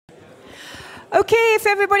Okay, if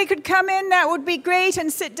everybody could come in, that would be great, and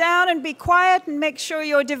sit down and be quiet and make sure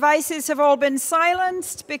your devices have all been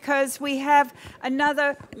silenced, because we have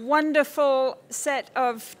another wonderful set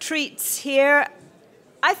of treats here.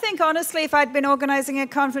 I think, honestly, if I'd been organizing a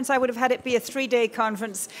conference, I would have had it be a 3-day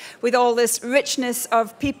conference with all this richness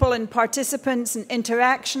of people and participants and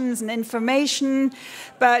interactions and information.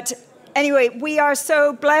 But anyway, we are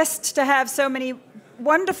so blessed to have so many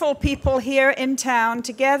wonderful people here in town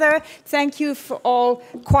together. Thank you for all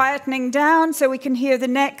quietening down so we can hear the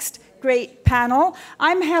next great panel.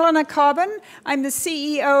 I'm Helena Cobban. I'm the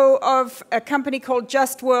CEO of a company called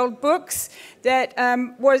Just World Books that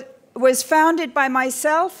was founded by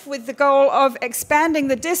myself with the goal of expanding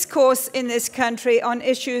the discourse in this country on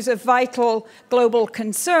issues of vital global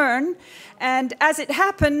concern. And as it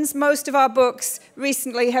happens, most of our books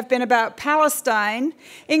recently have been about Palestine,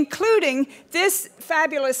 including this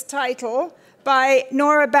fabulous title by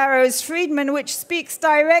Nora Barrows-Friedman, which speaks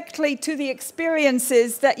directly to the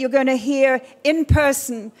experiences that you're going to hear in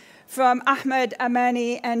person from Ahmed,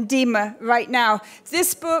 Amani, and Dima right now.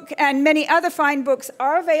 This book and many other fine books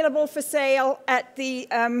are available for sale at the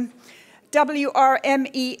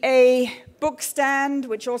WRMEA book stand,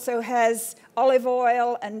 which also has olive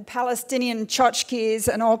oil and Palestinian tchotchkes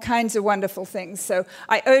and all kinds of wonderful things. So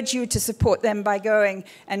I urge you to support them by going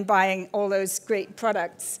and buying all those great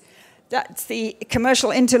products. That's the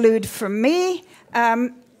commercial interlude from me.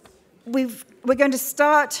 We're going to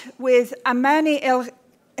start with AmaniAl,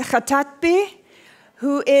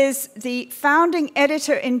 who is the founding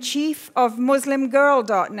editor-in-chief of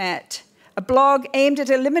MuslimGirl.net, a blog aimed at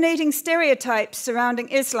eliminating stereotypes surrounding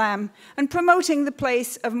Islam and promoting the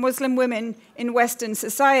place of Muslim women in Western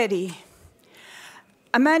society.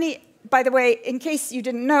 Amani, by the way, in case you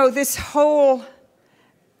didn't know, this whole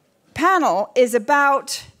panel is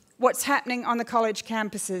about what's happening on the college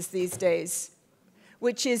campuses these days,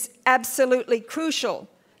 which is absolutely crucial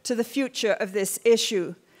to the future of this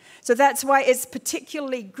issue. So that's why it's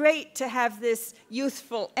particularly great to have this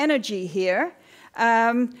youthful energy here.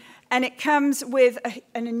 And it comes with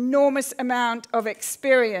an enormous amount of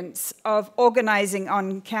experience of organizing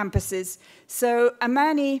on campuses. So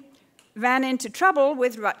Amani ran into trouble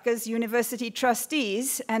with Rutgers University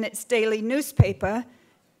trustees and its daily newspaper,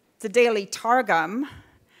 the Daily Targum,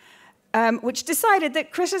 which decided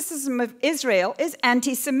that criticism of Israel is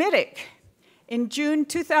anti-Semitic. In June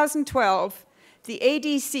 2012, the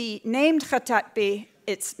ADC named Khatatbi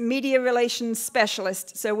its media relations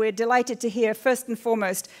specialist. So we're delighted to hear first and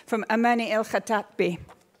foremost from AmaniAl Khatatbi.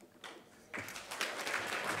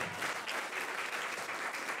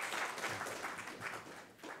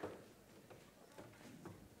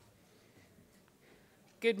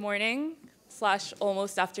 Good morning /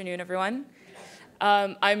 almost afternoon, everyone.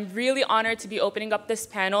 I'm really honored to be opening up this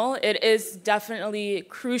panel. It is definitely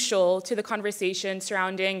crucial to the conversation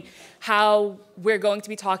surrounding how we're going to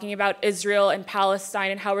be talking about Israel and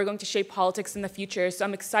Palestine and how we're going to shape politics in the future. So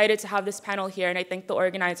I'm excited to have this panel here, and I thank the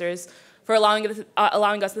organizers for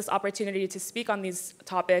allowing us this opportunity to speak on these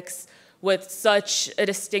topics with such a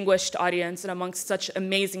distinguished audience and amongst such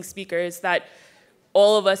amazing speakers that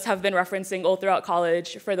all of us have been referencing all throughout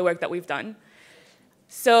college for the work that we've done.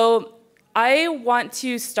 So I want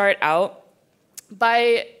to start out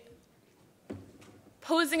by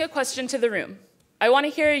posing a question to the room. I want to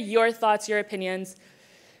hear your thoughts, your opinions.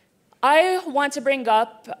 I want to bring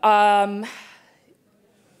up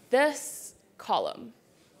this column.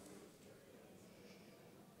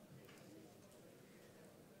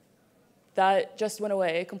 That just went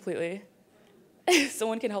away completely.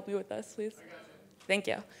 Someone can help me with this, please? Thank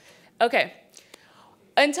you. Okay.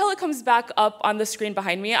 Until it comes back up on the screen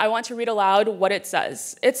behind me, I want to read aloud what it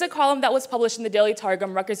says. It's a column that was published in the Daily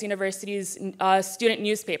Targum, Rutgers University's student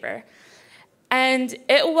newspaper. And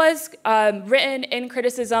it was written in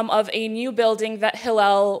criticism of a new building that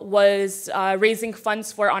Hillel was raising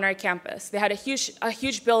funds for on our campus. They had a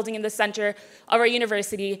huge building in the center of our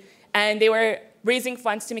university, and they were raising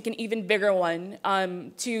funds to make an even bigger one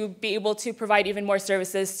to be able to provide even more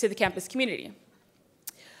services to the campus community.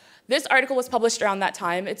 This article was published around that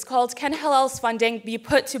time. It's called, "Can Hillel's Funding Be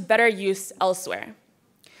Put to Better Use Elsewhere?"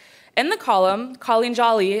 In the column, Colleen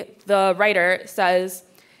Jolly, the writer, says,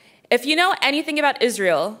 "If you know anything about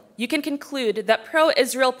Israel, you can conclude that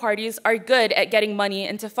pro-Israel parties are good at getting money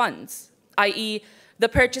into funds, i.e., the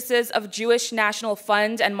purchases of Jewish National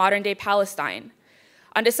Fund and modern-day Palestine.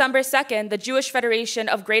 On December 2nd, the Jewish Federation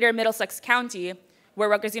of Greater Middlesex County, where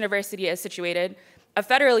Rutgers University is situated, a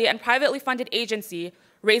federally and privately funded agency,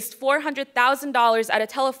 raised $400,000 at a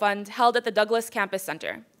telefund held at the Douglas Campus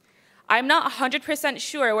Center. I'm not 100%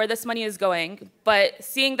 sure where this money is going, but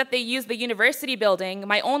seeing that they use the university building,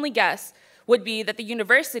 my only guess would be that the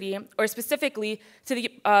university, or specifically to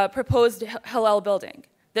the proposed Hillel building.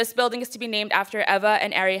 This building is to be named after Eva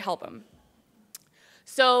and Ari Helbom.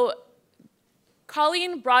 So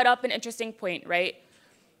Colleen brought up an interesting point, right?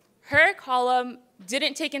 Her column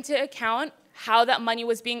didn't take into account how that money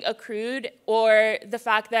was being accrued or the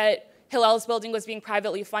fact that Hillel's building was being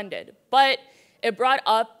privately funded, but it brought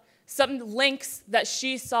up some links that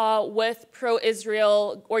she saw with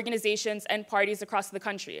pro-Israel organizations and parties across the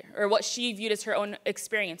country, or what she viewed as her own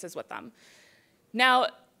experiences with them. Now,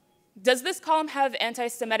 does this column have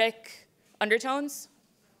anti-Semitic undertones?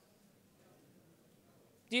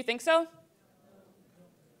 Do you think so?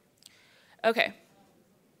 Okay.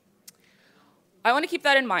 I want to keep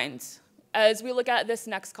that in mind as we look at this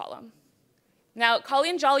next column. Now,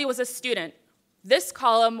 Colleen Jolly was a student. This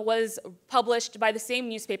column was published by the same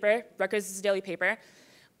newspaper, Rutgers' daily paper,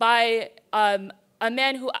 by a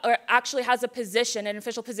man who actually has a position, an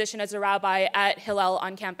official position as a rabbi at Hillel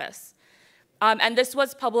on campus. And this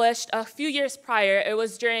was published a few years prior. It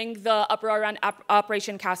was during the uproar around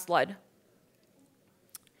Operation Cast Lead.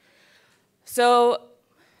 So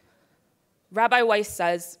Rabbi Weiss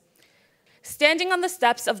says, standing on the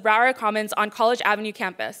steps of Brower Commons on College Avenue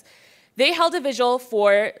campus, they held a vigil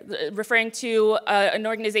for, referring to an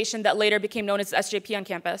organization that later became known as SJP on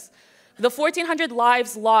campus, the 1,400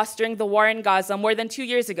 lives lost during the war in Gaza more than 2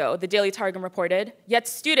 years ago, the Daily Targum reported, yet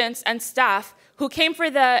students and staff who came for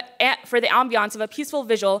the ambiance of a peaceful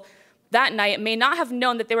vigil that night may not have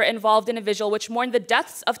known that they were involved in a vigil which mourned the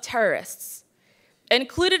deaths of terrorists.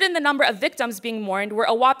 Included in the number of victims being mourned were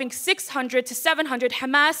a whopping 600 to 700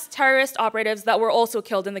 Hamas terrorist operatives that were also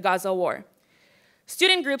killed in the Gaza war.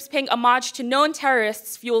 Student groups paying homage to known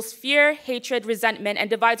terrorists fuels fear, hatred, resentment, and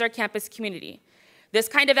divides our campus community. This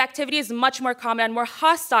kind of activity is much more common on more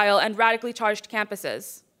hostile and radically charged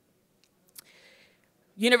campuses.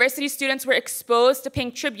 University students were exposed to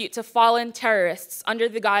paying tribute to fallen terrorists under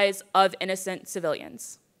the guise of innocent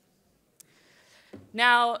civilians.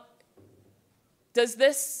 Now, does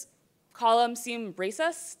this column seem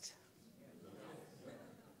racist?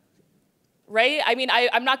 Right? I mean,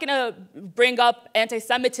 I'm not going to bring up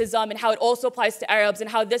anti-Semitism and how it also applies to Arabs and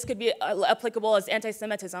how this could be applicable as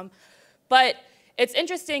anti-Semitism. But it's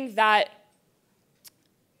interesting that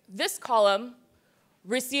this column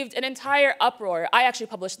received an entire uproar. I actually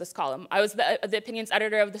published this column. I was the opinions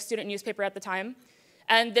editor of the student newspaper at the time.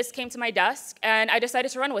 And this came to my desk, and I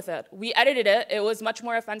decided to run with it. We edited it. It was much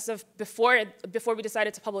more offensive before we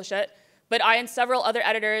decided to publish it. But I and several other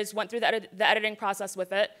editors went through the editing process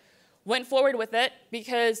with it, went forward with it,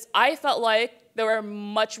 because I felt like there were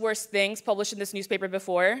much worse things published in this newspaper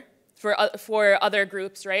before for other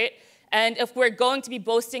groups, right? And if we're going to be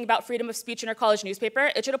boasting about freedom of speech in our college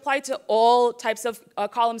newspaper, it should apply to all types of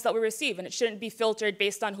columns that we receive, and it shouldn't be filtered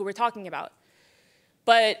based on who we're talking about.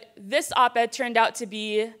 But this op-ed turned out to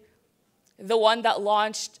be the one that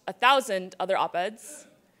launched 1,000 other op-eds,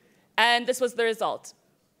 and this was the result.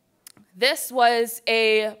 This was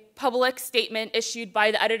a public statement issued by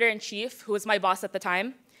the editor-in-chief, who was my boss at the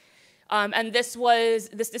time, and this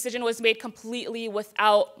decision was made completely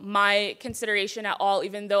without my consideration at all,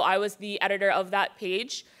 even though I was the editor of that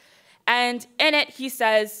page. And in it, he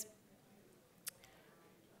says,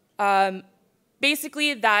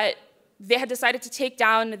 basically that they had decided to take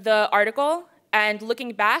down the article, and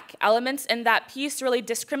looking back, elements in that piece relay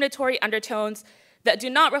discriminatory undertones that do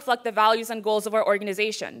not reflect the values and goals of our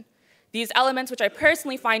organization. These elements, which I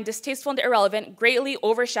personally find distasteful and irrelevant, greatly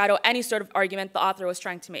overshadow any sort of argument the author was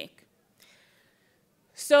trying to make.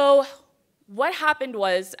 So what happened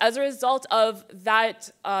was, as a result of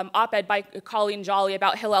that op-ed by Colleen Jolly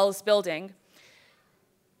about Hillel's building,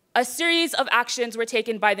 a series of actions were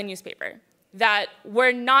taken by the newspaper that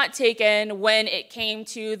were not taken when it came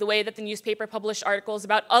to the way that the newspaper published articles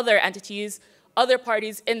about other entities, other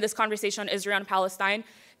parties in this conversation on Israel and Palestine.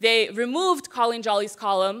 They removed Colleen Jolly's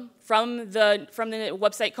column from the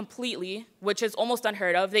website completely, which is almost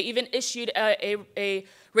unheard of. They even issued a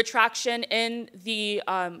retraction in the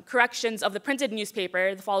corrections of the printed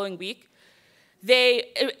newspaper the following week.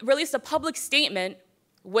 They released a public statement,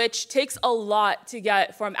 which takes a lot to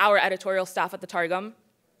get from our editorial staff at the Targum.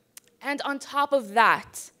 And on top of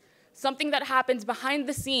that, something that happened behind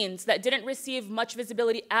the scenes that didn't receive much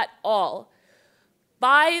visibility at all,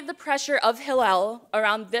 by the pressure of Hillel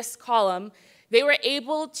around this column, they were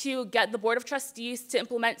able to get the Board of Trustees to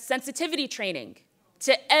implement sensitivity training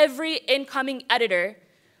to every incoming editor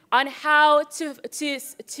on how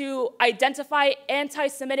to identify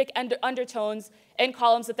anti-Semitic undertones in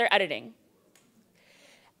columns that they're editing.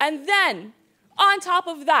 And then, on top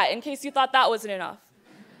of that, in case you thought that wasn't enough,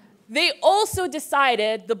 they also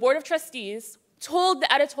decided, the Board of Trustees told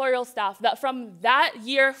the editorial staff that from that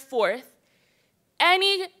year forth,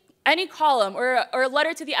 any column or a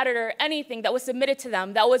letter to the editor, anything that was submitted to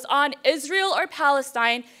them that was on Israel or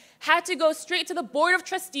Palestine had to go straight to the Board of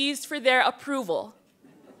Trustees for their approval.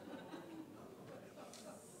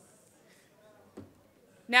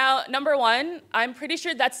 Now, number one, I'm pretty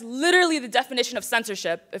sure that's literally the definition of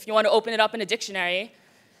censorship, if you want to open it up in a dictionary.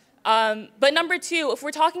 But number two, if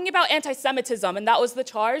we're talking about anti-Semitism, and that was the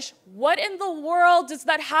charge, what in the world does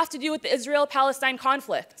that have to do with the Israel-Palestine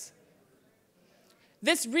conflict?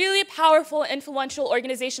 This really powerful, influential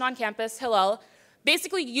organization on campus, Hillel,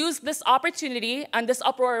 basically used this opportunity and this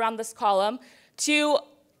uproar around this column to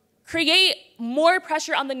create more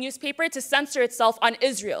pressure on the newspaper to censor itself on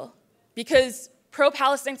Israel, because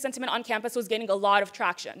pro-Palestine sentiment on campus was gaining a lot of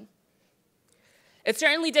traction. It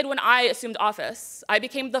certainly did when I assumed office. I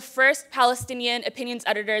became the first Palestinian opinions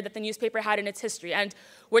editor that the newspaper had in its history, and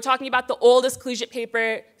we're talking about the oldest collegiate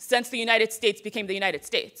paper since the United States became the United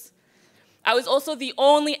States. I was also the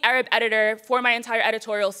only Arab editor for my entire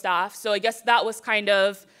editorial staff, so I guess that was kind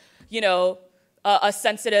of, a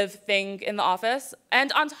sensitive thing in the office.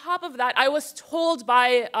 And on top of that, I was told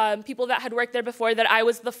by people that had worked there before that I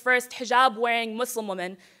was the first hijab-wearing Muslim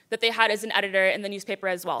woman that they had as an editor in the newspaper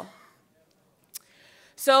as well.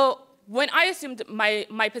 So when I assumed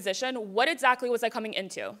my position, what exactly was I coming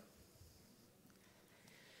into?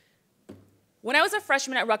 When I was a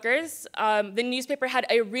freshman at Rutgers, the newspaper had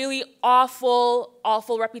a really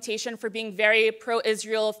awful reputation for being very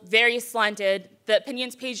pro-Israel, very slanted. The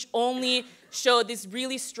opinions page only showed these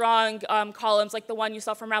really strong columns, like the one you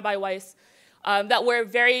saw from Rabbi Weiss, that were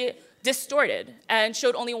very distorted and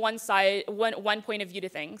showed only one side, one point of view to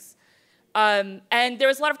things. And there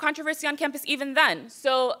was a lot of controversy on campus even then.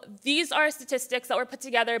 So these are statistics that were put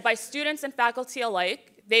together by students and faculty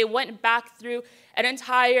alike. They went back through an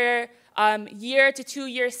entire year to 2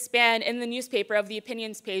 year span in the newspaper of the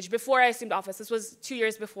opinions page before I assumed office. This was 2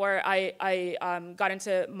 years before I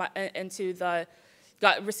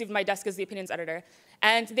received my desk as the opinions editor.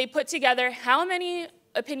 And they put together how many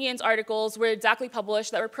opinions articles were exactly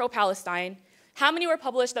published that were pro-Palestine, how many were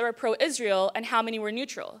published that were pro-Israel, and how many were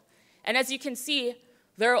neutral. And as you can see,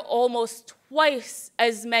 there are almost twice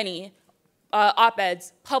as many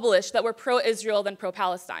op-eds published that were pro-Israel than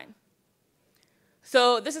pro-Palestine.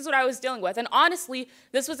 So this is what I was dealing with. And honestly,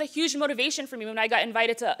 this was a huge motivation for me when I got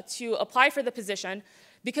invited to apply for the position,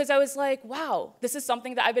 because I was like, wow, this is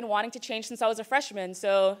something that I've been wanting to change since I was a freshman.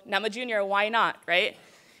 So now I'm a junior, why not, right?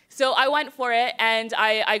 So I went for it, and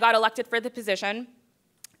I got elected for the position.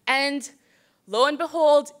 And lo and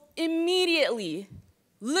behold, immediately,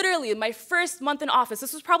 literally my first month in office,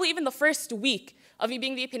 this was probably even the first week of me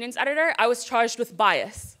being the opinions editor, I was charged with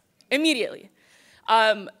bias, immediately.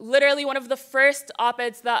 Literally one of the first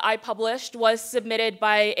op-eds that I published was submitted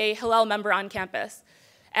by a Hillel member on campus,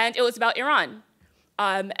 and it was about Iran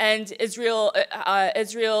and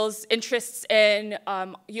Israel's interests in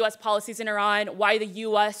US policies in Iran, why the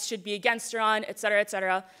US should be against Iran, et cetera, et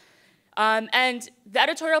cetera. And the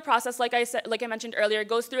editorial process, like I mentioned earlier,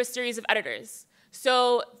 goes through a series of editors.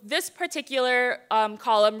 So this particular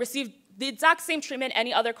column received the exact same treatment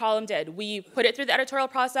any other column did. We put it through the editorial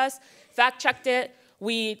process, fact-checked it,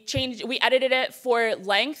 we edited it for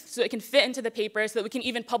length so it can fit into the paper so that we can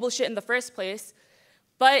even publish it in the first place.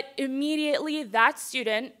 But immediately that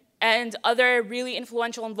student and other really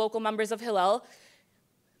influential and vocal members of Hillel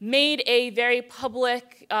made a very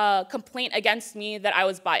public complaint against me that I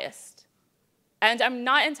was biased. And I'm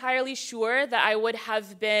not entirely sure that I would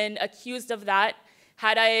have been accused of that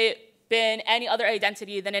had I been any other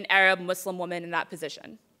identity than an Arab Muslim woman in that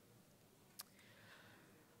position.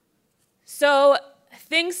 So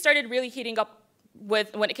things started really heating up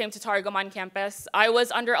when it came to Targum on campus. I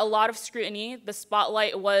was under a lot of scrutiny. The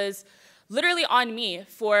spotlight was literally on me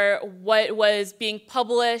for what was being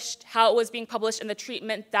published, how it was being published, and the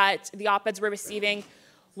treatment that the op-eds were receiving.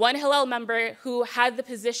 One Hillel member who had the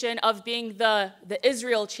position of being the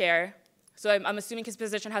Israel chair, so I'm assuming his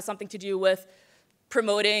position has something to do with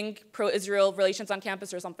promoting pro-Israel relations on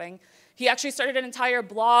campus or something. He actually started an entire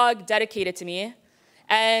blog dedicated to me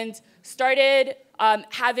and started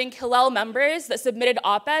having Hillel members that submitted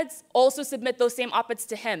op-eds also submit those same op-eds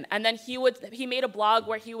to him. And then he made a blog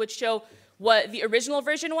where he would show what the original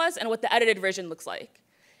version was and what the edited version looks like.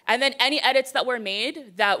 And then any edits that were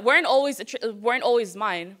made that weren't always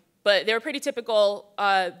mine, but they were pretty typical,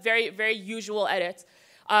 very, very usual edits,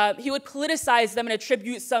 he would politicize them and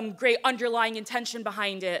attribute some great underlying intention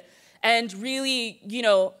behind it. and really,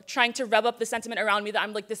 trying to rev up the sentiment around me that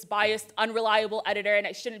I'm like this biased, unreliable editor and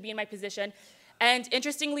I shouldn't be in my position. And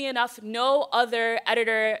interestingly enough, no other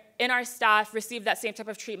editor in our staff received that same type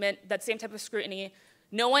of treatment, that same type of scrutiny.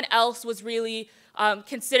 No one else was really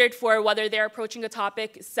considered for whether they're approaching a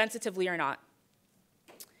topic sensitively or not.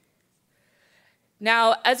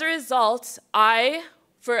 Now, as a result, I,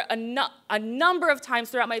 for a number of times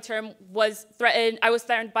throughout my term, was threatened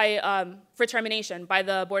for termination by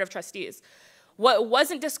the Board of Trustees. What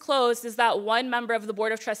wasn't disclosed is that one member of the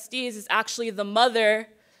Board of Trustees is actually the mother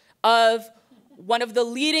of one of the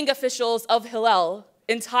leading officials of Hillel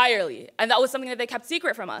entirely, and that was something that they kept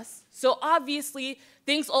secret from us. So obviously,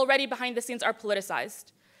 things already behind the scenes are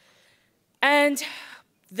politicized. And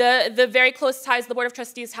the very close ties the Board of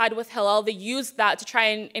Trustees had with Hillel, they used that to try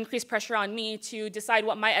and increase pressure on me to decide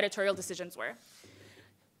what my editorial decisions were.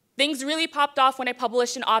 Things really popped off when I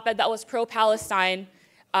published an op-ed that was pro-Palestine,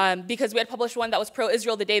 because we had published one that was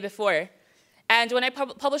pro-Israel the day before. And when I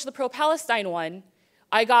published the pro-Palestine one,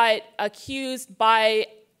 I got accused by,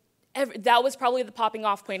 that was probably the popping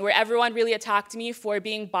off point where everyone really attacked me for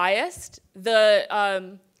being biased.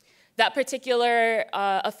 That particular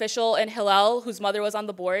official in Hillel, whose mother was on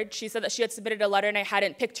the board, she said that she had submitted a letter and I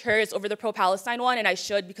hadn't picked hers over the pro-Palestine one, and I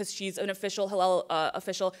should because she's an official Hillel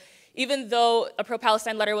official, even though a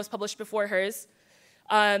pro-Palestine letter was published before hers.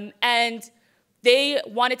 And they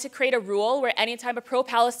wanted to create a rule where anytime a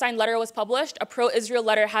pro-Palestine letter was published, a pro-Israel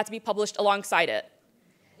letter had to be published alongside it.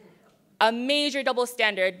 A major double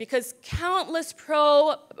standard, because countless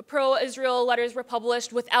pro-Israel letters were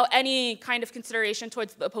published without any kind of consideration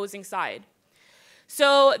towards the opposing side.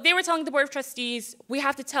 So they were telling the Board of Trustees, we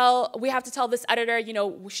have to tell this editor,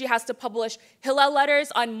 she has to publish Hillel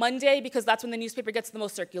letters on Monday because that's when the newspaper gets the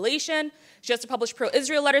most circulation. She has to publish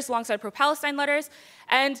pro-Israel letters alongside pro-Palestine letters.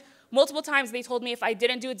 And multiple times they told me if I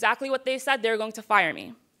didn't do exactly what they said, they were going to fire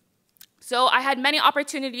me. So I had many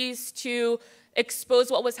opportunities to expose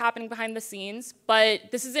what was happening behind the scenes, but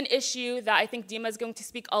this is an issue that I think Dima is going to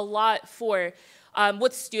speak a lot for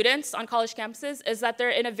with students on college campuses, is that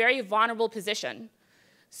they're in a very vulnerable position.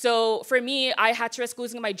 So for me, I had to risk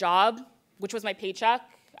losing my job, which was my paycheck.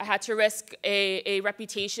 I had to risk a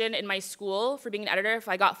reputation in my school for being an editor if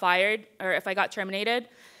I got fired or if I got terminated.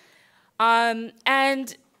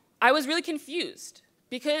 And I was really confused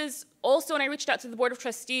because also when I reached out to the Board of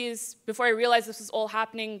Trustees, before I realized this was all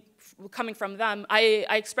coming from them, I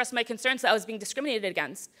expressed my concerns that I was being discriminated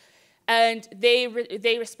against. And they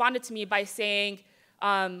responded to me by saying,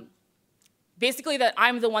 basically that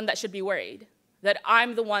I'm the one that should be worried, that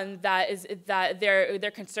I'm the one that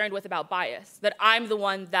they're concerned with about bias, that I'm the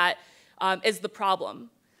one that is the problem.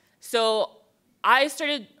 So I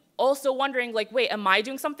started also wondering, like, wait, am I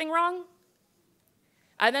doing something wrong?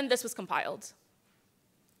 And then this was compiled.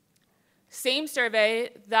 Same survey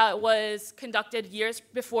that was conducted years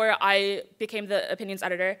before I became the opinions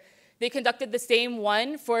editor. They conducted the same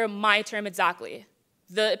one for my term exactly.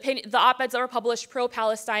 The op-eds that were published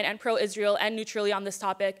pro-Palestine and pro-Israel and neutrally on this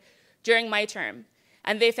topic during my term.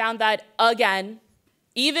 And they found that, again,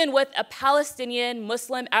 even with a Palestinian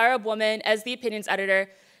Muslim Arab woman as the opinions editor,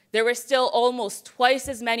 there were still almost twice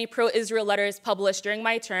as many pro-Israel letters published during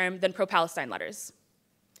my term than pro-Palestine letters.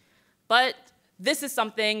 But this is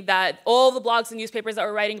something that all the blogs and newspapers that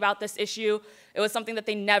were writing about this issue, it was something that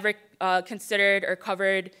they never considered or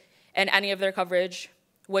covered in any of their coverage,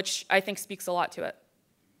 which I think speaks a lot to it.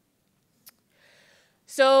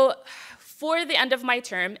 So for the end of my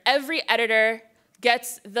term, every editor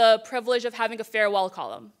gets the privilege of having a farewell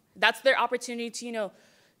column. That's their opportunity to,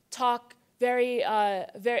 talk very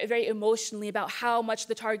emotionally about how much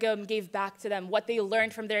the Targum gave back to them, what they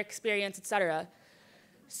learned from their experience, etc.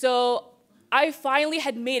 So I finally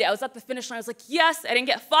had made it. I was at the finish line. I was like, yes, I didn't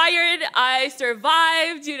get fired. I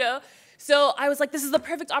survived, So I was like, this is the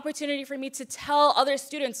perfect opportunity for me to tell other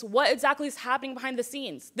students what exactly is happening behind the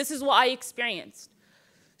scenes. This is what I experienced.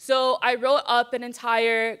 So I wrote up an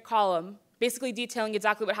entire column, basically detailing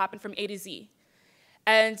exactly what happened from A to Z.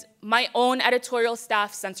 And my own editorial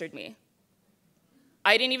staff censored me.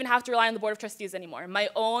 I didn't even have to rely on the Board of Trustees anymore. My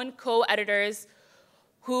own co-editors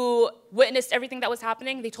who witnessed everything that was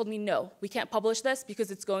happening, they told me, no, we can't publish this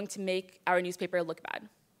because it's going to make our newspaper look bad.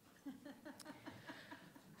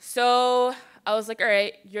 So I was like, all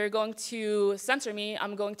right, you're going to censor me.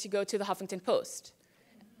 I'm going to go to the Huffington Post.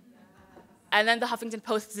 And then the Huffington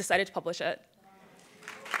Post decided to publish it.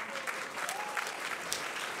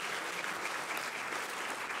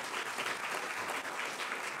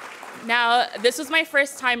 Now, this was my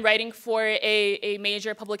first time writing for a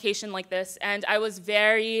major publication like this, and I was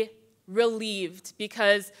very relieved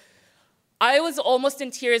because I was almost in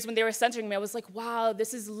tears when they were censoring me. I was like, wow,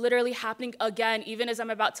 this is literally happening again, even as I'm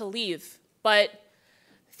about to leave. But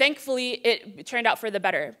thankfully, it turned out for the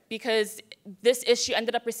better, because this issue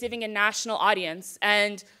ended up receiving a national audience,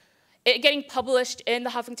 and it getting published in the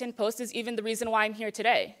Huffington Post is even the reason why I'm here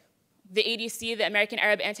today. The ADC, the American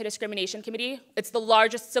Arab Anti-Discrimination Committee, it's the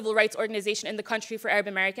largest civil rights organization in the country for Arab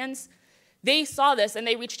Americans. They saw this and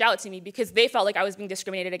they reached out to me because they felt like I was being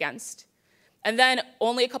discriminated against. And then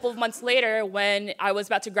only a couple of months later, when I was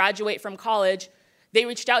about to graduate from college, they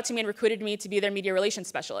reached out to me and recruited me to be their media relations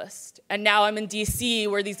specialist. And now I'm in DC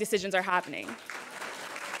where these decisions are happening.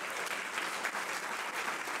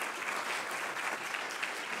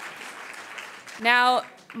 Now,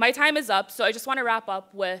 my time is up, so I just want to wrap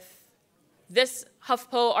up with this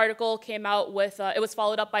HuffPo article came out with, it was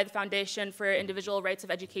followed up by the Foundation for Individual Rights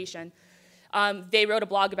of Education. They wrote a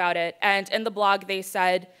blog about it, and in the blog they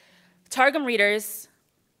said, Targum readers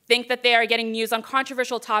think that they are getting news on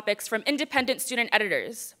controversial topics from independent student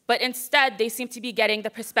editors, but instead they seem to be getting the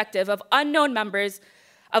perspective of unknown members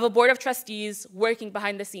of a board of trustees working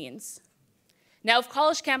behind the scenes. Now, if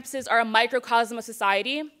college campuses are a microcosm of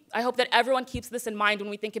society, I hope that everyone keeps this in mind when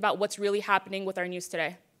we think about what's really happening with our news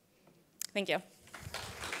today. Thank you.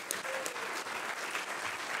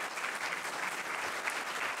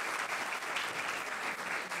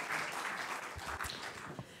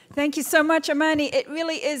 Thank you so much, Amani. It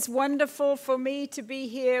really is wonderful for me to be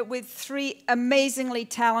here with three amazingly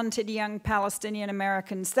talented young Palestinian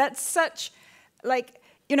Americans. That's such, like,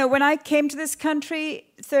 you know, when I came to this country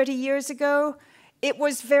 30 years ago, it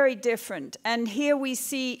was very different. And here we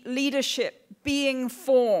see leadership being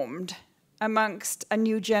formed amongst a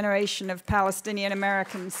new generation of Palestinian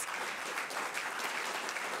Americans.